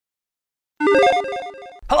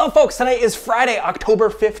Hello folks, today is Friday, October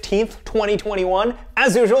 15th, 2021.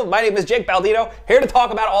 As usual, my name is Jake Baldito, here to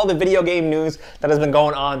talk about all the video game news that has been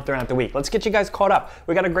going on throughout the week. Let's get you guys caught up.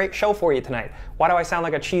 We got a great show for you tonight. Why do I sound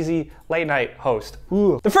like a cheesy late night host?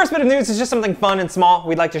 Ooh. The first bit of news is just something fun and small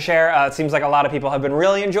we'd like to share. It seems like a lot of people have been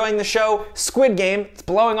really enjoying the show. Squid Game, it's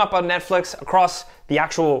blowing up on Netflix across the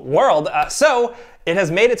actual world. So it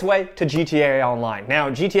has made its way to GTA Online. Now,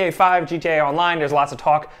 GTA 5, GTA Online, there's lots of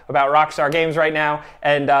talk about Rockstar Games right now,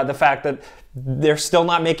 and the fact that they're still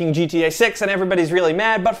not making GTA 6 and everybody's really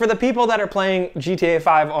mad, but for the people that are playing GTA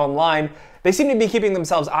 5 online, they seem to be keeping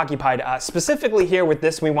themselves occupied. Specifically here with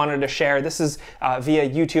this, we wanted to share. This is via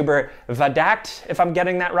YouTuber Vadact, if I'm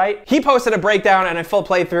getting that right. He posted a breakdown and a full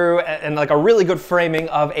playthrough and like a really good framing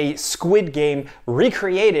of a Squid Game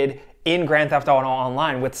recreated in Grand Theft Auto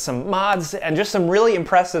Online with some mods and just some really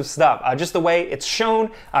impressive stuff. Just the way it's shown,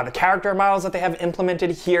 the character models that they have implemented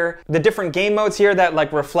here, the different game modes here that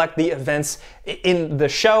like reflect the events in the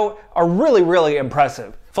show are really, really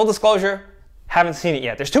impressive. Full disclosure, haven't seen it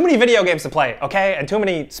yet. There's too many video games to play, okay? And too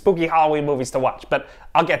many spooky Halloween movies to watch, but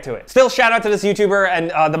I'll get to it. Still, shout out to this YouTuber and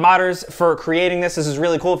the modders for creating this. This is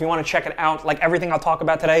really cool. If you want to check it out, like everything I'll talk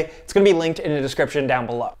about today, it's going to be linked in the description down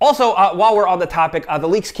below. Also, while we're on the topic, the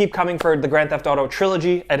leaks keep coming for the Grand Theft Auto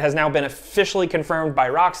Trilogy. It has now been officially confirmed by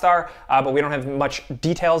Rockstar, but we don't have much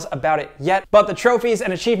details about it yet. But the trophies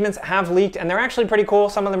and achievements have leaked, and they're actually pretty cool.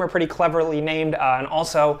 Some of them are pretty cleverly named, and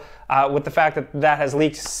also with the fact that that has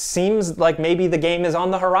leaked, seems like maybe the game is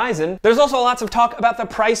on the horizon. There's also lots of talk about the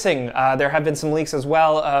pricing. There have been some leaks as well,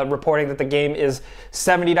 reporting that the game is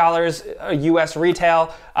 $70 US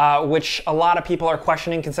retail, which a lot of people are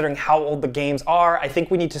questioning considering how old the games are. I think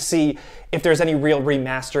we need to see if there's any real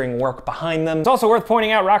remastering work behind them. It's also worth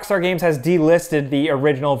pointing out Rockstar Games has delisted the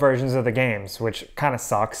original versions of the games, which kind of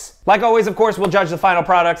sucks. Like always, of course, we'll judge the final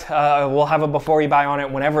product. We'll have a before you buy on it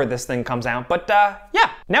whenever this thing comes out. But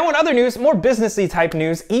yeah. Now in other news, more businessy type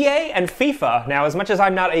news, EA and FIFA. Now, as much as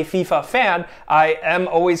I'm not a FIFA fan, I am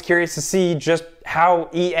always curious to see just how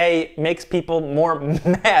EA makes people more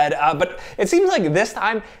mad, but it seems like this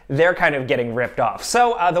time they're kind of getting ripped off.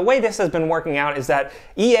 So the way this has been working out is that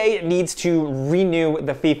EA needs to renew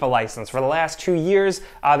the FIFA license. For the last 2 years,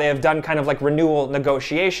 they have done kind of like renewal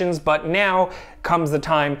negotiations, but now comes the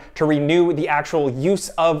time to renew the actual use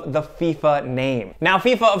of the FIFA name. Now,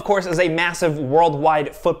 FIFA, of course, is a massive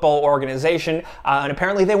worldwide football organization, and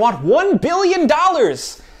apparently they want $1 billion.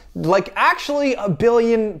 Like, actually $1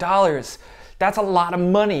 billion. That's a lot of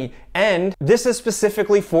money, and this is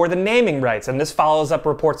specifically for the naming rights, and this follows up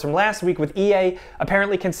reports from last week with EA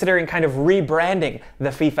apparently considering kind of rebranding the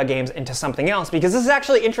FIFA games into something else, because this is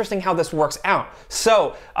actually interesting how this works out.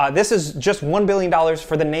 So this is just $1 billion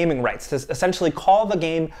for the naming rights to essentially call the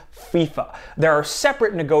game FIFA. There are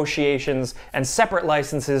separate negotiations and separate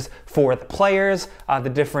licenses for the players, the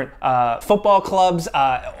different football clubs,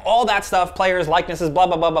 all that stuff, players, likenesses, blah,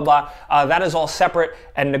 blah, blah, blah, blah. That is all separate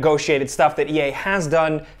and negotiated stuff that EA has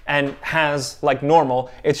done and has like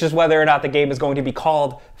normal. It's just whether or not the game is going to be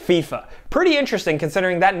called FIFA. Pretty interesting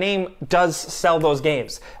considering that name does sell those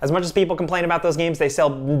games. As much as people complain about those games, they sell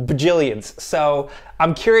bajillions. So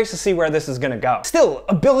I'm curious to see where this is gonna go. Still,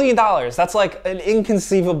 $1 billion. That's like an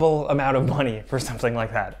inconceivable amount of money for something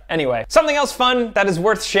like that. Anyway, something else fun that is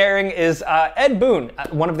worth sharing is Ed Boon,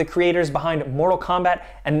 one of the creators behind Mortal Kombat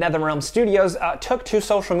and NetherRealm Studios, took to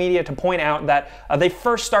social media to point out that they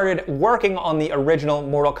first started working on the original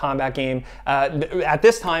Mortal Kombat game at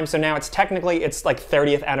this time, so now it's like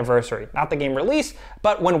 30th anniversary. Not the game release,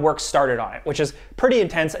 but when work started on it, which is pretty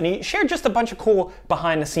intense, and he shared just a bunch of cool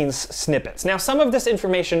behind the scenes snippets. Now, some of this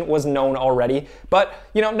information was known already, but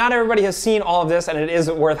you know, not everybody has seen all of this, and it is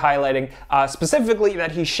worth highlighting, specifically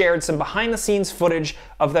that he shared some behind the scenes footage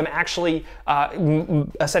of them actually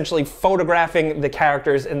essentially photographing the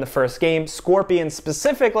characters in the first game, Scorpion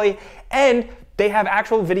specifically, and they have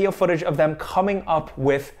actual video footage of them coming up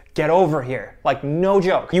with Get Over Here. Like, no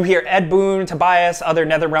joke. You hear Ed Boon, Tobias, other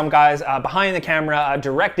NetherRealm guys behind the camera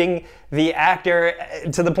directing the actor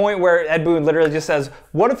to the point where Ed Boon literally just says,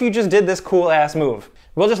 "What if you just did this cool ass move?"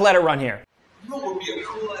 We'll just let it run here. You know what would be a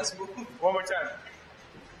cool ass move? One more time.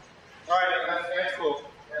 Alright, that's cool.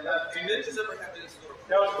 Do ninjas ever have this sort of...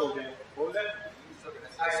 That was cool, man. What was that?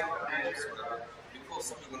 You pull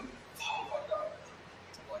something with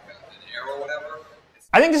like an arrow or whatever.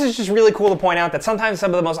 I think this is just really cool to point out that sometimes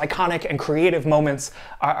some of the most iconic and creative moments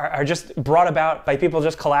are just brought about by people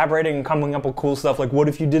just collaborating and coming up with cool stuff like, what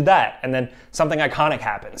if you did that? And then something iconic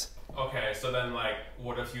happens. Okay, so then like,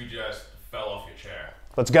 what if you just fell off your chair?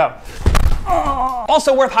 Let's go.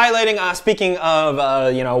 Also worth highlighting, speaking of,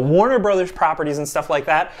 Warner Brothers properties and stuff like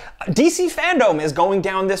that, DC Fandome is going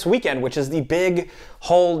down this weekend, which is the big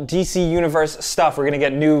whole DC Universe stuff. We're going to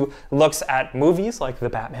get new looks at movies like The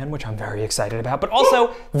Batman, which I'm very excited about, but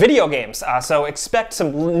also video games. So expect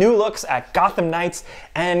some new looks at Gotham Knights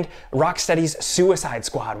and Rocksteady's Suicide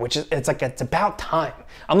Squad, which is, it's about time.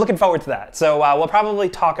 I'm looking forward to that. So we'll probably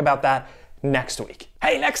talk about that next week.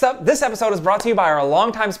 Hey, next up, this episode is brought to you by our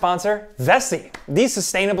longtime sponsor, Vessi. These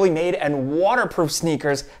sustainably made and waterproof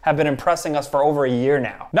sneakers have been impressing us for over a year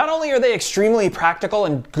now. Not only are they extremely practical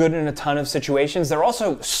and good in a ton of situations, they're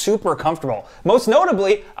also super comfortable. Most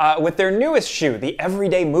notably, with their newest shoe, the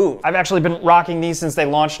Everyday Move. I've actually been rocking these since they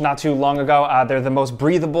launched not too long ago. They're the most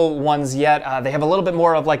breathable ones yet. They have a little bit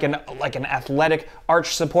more of like an athletic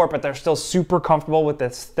arch support, but they're still super comfortable with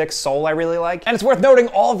this thick sole I really like. And it's worth noting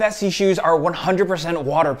all Vessi shoes are 100%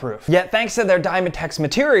 waterproof. Yet thanks to their Dyingtex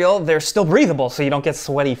material, they're still breathable so you don't get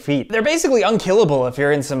sweaty feet. They're basically unkillable if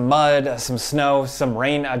you're in some mud, some snow, some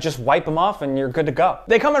rain. Just wipe them off and you're good to go.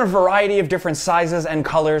 They come in a variety of different sizes and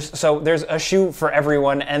colors, so there's a shoe for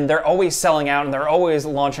everyone, and they're always selling out and they're always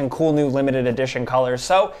launching cool new limited edition colors.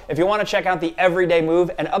 So if you want to check out the Everyday Move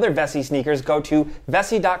and other Vessi sneakers, go to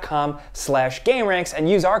vessi.com/gameranx and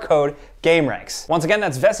use our code gameranx. Once again,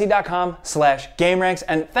 that's vessi.com/gameranx,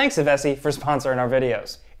 and thanks to Vessi for sponsoring our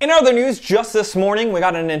videos. In other news, just this morning, we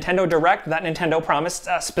got a Nintendo Direct that Nintendo promised,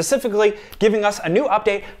 specifically giving us a new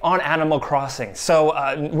update on Animal Crossing. So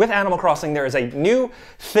with Animal Crossing, there is a new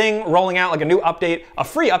thing rolling out, like a new update, a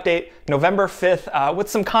free update, November 5th, with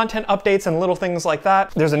some content updates and little things like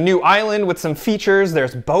that. There's a new island with some features,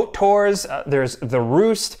 there's boat tours, there's the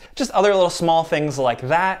roost, just other little small things like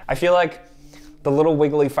that. I feel like the little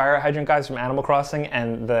wiggly fire hydrant guys from Animal Crossing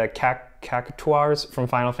and the cactuars from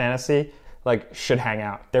Final Fantasy should hang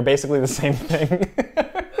out. They're basically the same thing.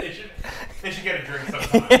 They should get a drink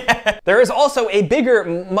sometime. Yeah. There is also a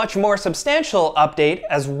bigger, much more substantial update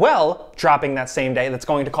as well, dropping that same day, that's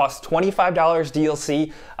going to cost $25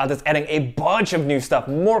 DLC, that's adding a bunch of new stuff,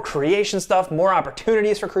 more creation stuff, more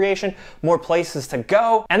opportunities for creation, more places to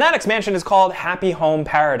go. And that expansion is called Happy Home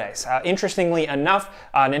Paradise. Interestingly enough,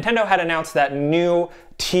 Nintendo had announced that new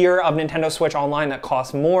tier of Nintendo Switch Online that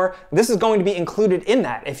costs more. This is going to be included in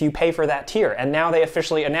that if you pay for that tier. And now they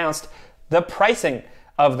officially announced the pricing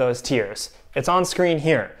of those tiers. It's on screen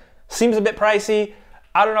here. Seems a bit pricey.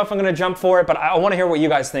 I don't know if I'm gonna jump for it, but I wanna hear what you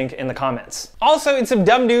guys think in the comments. Also, in some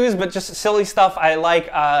dumb news, but just silly stuff I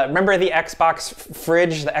like, remember the Xbox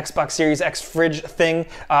fridge, the Xbox Series X fridge thing?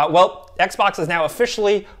 Well, Xbox is now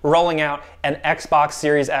officially rolling out an Xbox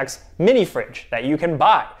Series X mini fridge that you can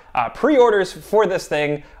buy. Pre-orders for this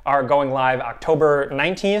thing are going live October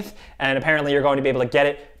 19th, and apparently you're going to be able to get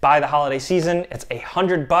it by the holiday season. It's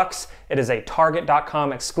 $100. It is a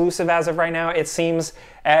Target.com exclusive as of right now, it seems.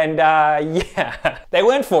 And yeah, they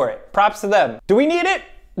went for it. Props to them. Do we need it?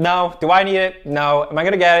 No. Do I need it? No. Am I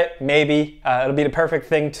gonna get it? Maybe. It'll be the perfect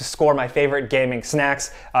thing to score my favorite gaming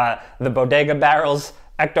snacks, the bodega barrels,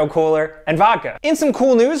 Ecto Cooler, and vodka. In some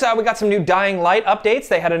cool news, we got some new DyingLight updates.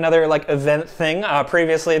 They had another event thing.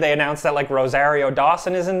 Previously, they announced that Rosario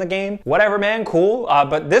Dawson is in the game. Whatever, man, cool.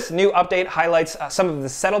 But this new update highlights some of the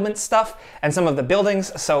settlement stuff and some of the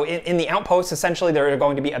buildings. So in the outposts, essentially, there are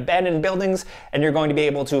going to be abandoned buildings, and you're going to be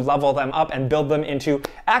able to level them up and build them into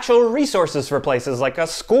actual resources for places like a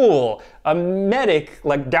school, a medic,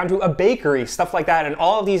 down to a bakery, stuff like that. And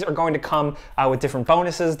all of these are going to come with different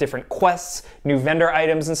bonuses, different quests, new vendor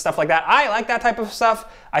items, and stuff like that. I like that type of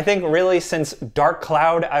stuff. I think really since Dark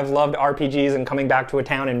Cloud, I've loved RPGs and coming back to a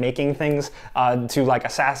town and making things to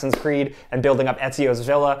Assassin's Creed and building up Ezio's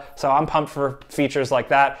Villa. So I'm pumped for features like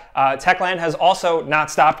that. Techland has also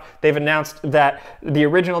not stopped. They've announced that the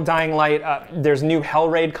original Dying Light, there's new Hell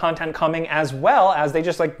Raid content coming, as well as they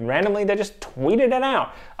just randomly, they just tweeted it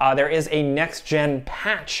out. There is a next-gen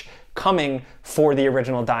patch coming for the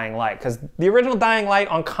original Dying Light, because the original Dying Light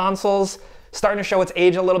on consoles starting to show its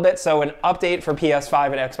age a little bit, so an update for PS5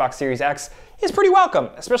 and Xbox Series X is pretty welcome,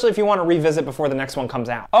 especially if you want to revisit before the next one comes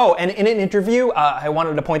out. Oh, and in an interview, I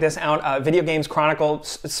wanted to point this out, Video Games Chronicle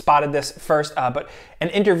spotted this first, but an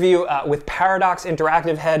interview with Paradox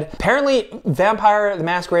Interactive head. Apparently, Vampire the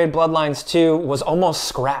Masquerade Bloodlines 2 was almost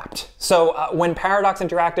scrapped. So when Paradox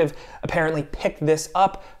Interactive apparently picked this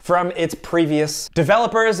up from its previous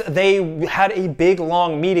developers, they had a big,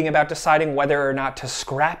 long meeting about deciding whether or not to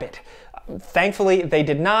scrap it. Thankfully, they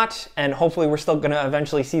did not, and hopefully we're still going to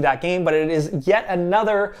eventually see that game, but it is yet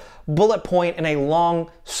another bullet point in a long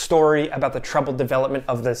story about the troubled development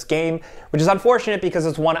of this game, which is unfortunate because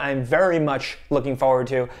it's one I'm very much looking forward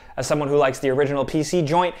to as someone who likes the original PC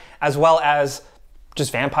joint, as well as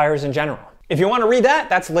just vampires in general. If you want to read that,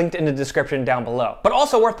 that's linked in the description down below. But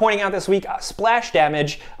also worth pointing out this week, Splash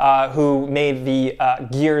Damage, who made the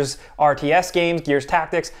Gears RTS games, Gears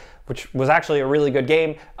Tactics, which was actually a really good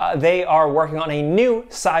game, they are working on a new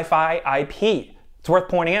sci-fi IP. It's worth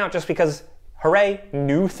pointing out just because, hooray,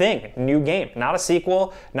 new thing, new game. Not a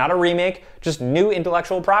sequel, not a remake, just new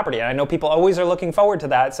intellectual property. And I know people always are looking forward to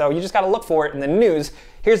that, so you just gotta look for it in the news.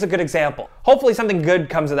 Here's a good example. Hopefully something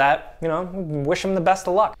good comes of that. You know, wish them the best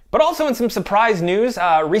of luck. But also in some surprise news,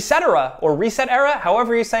 Reset Era,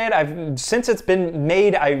 however you say it, since it's been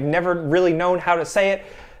made, I've never really known how to say it.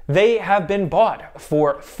 They have been bought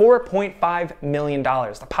for $4.5 million.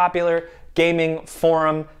 The popular gaming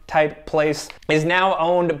forum type place is now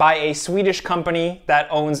owned by a Swedish company that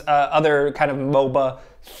owns other kind of MOBA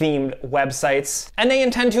themed websites. And they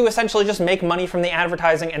intend to essentially just make money from the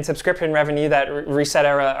advertising and subscription revenue that Reset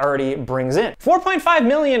Era already brings in. 4.5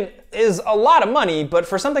 million is a lot of money, but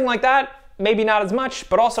for something like that, maybe not as much,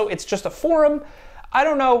 but also it's just a forum. I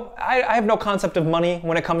don't know, I have no concept of money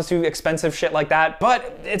when it comes to expensive shit like that,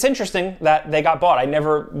 but it's interesting that they got bought. I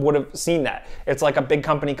never would have seen that. It's like a big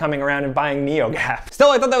company coming around and buying NeoGAF.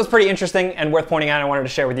 Still, I thought that was pretty interesting and worth pointing out. I wanted to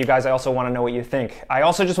share with you guys. I also want to know what you think. I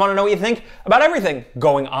also just want to know what you think about everything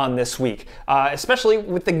going on this week, especially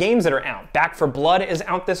with the games that are out. Back 4 Blood is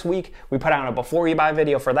out this week. We put out a before you buy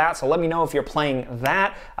video for that, so let me know if you're playing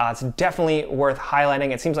that. It's definitely worth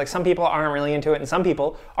highlighting. It seems like some people aren't really into it and some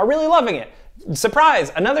people are really loving it.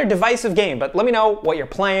 Surprise, another divisive game, but let me know what you're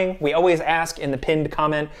playing. We always ask in the pinned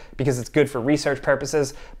comment because it's good for research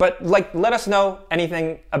purposes. But let us know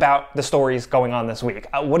anything about the stories going on this week.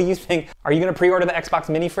 What do you think? Are you gonna pre-order the Xbox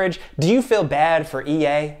mini fridge? Do you feel bad for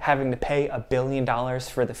EA having to pay $1 billion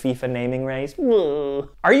for the FIFA naming rights?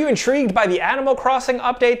 Are you intrigued by the Animal Crossing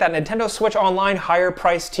update, that Nintendo Switch Online higher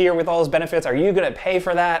price tier with all its benefits? Are you gonna pay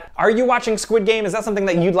for that? Are you watching Squid Game? Is that something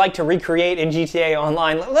that you'd like to recreate in GTA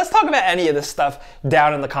Online? Let's talk about any of this stuff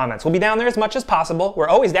down in the comments. We'll be down there as much as possible. We're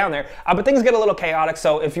always down there, but things get a little chaotic,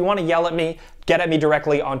 so if you want to yell at me, get at me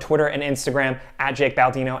directly on Twitter and Instagram at Jake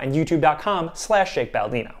Baldino and youtube.com/Jake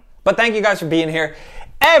Baldino. But thank you guys for being here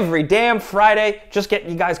every damn Friday. Just getting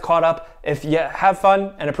you guys caught up. If you have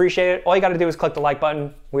fun and appreciate it, all you got to do is click the like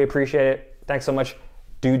button. We appreciate it. Thanks so much,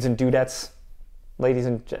 dudes and dudettes. Ladies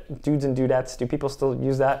and dudes and dudettes. Do people still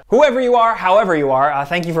use that? Whoever you are, however you are,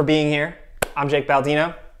 thank you for being here. I'm Jake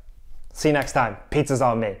Baldino. See you next time. Pizza's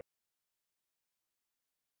on me.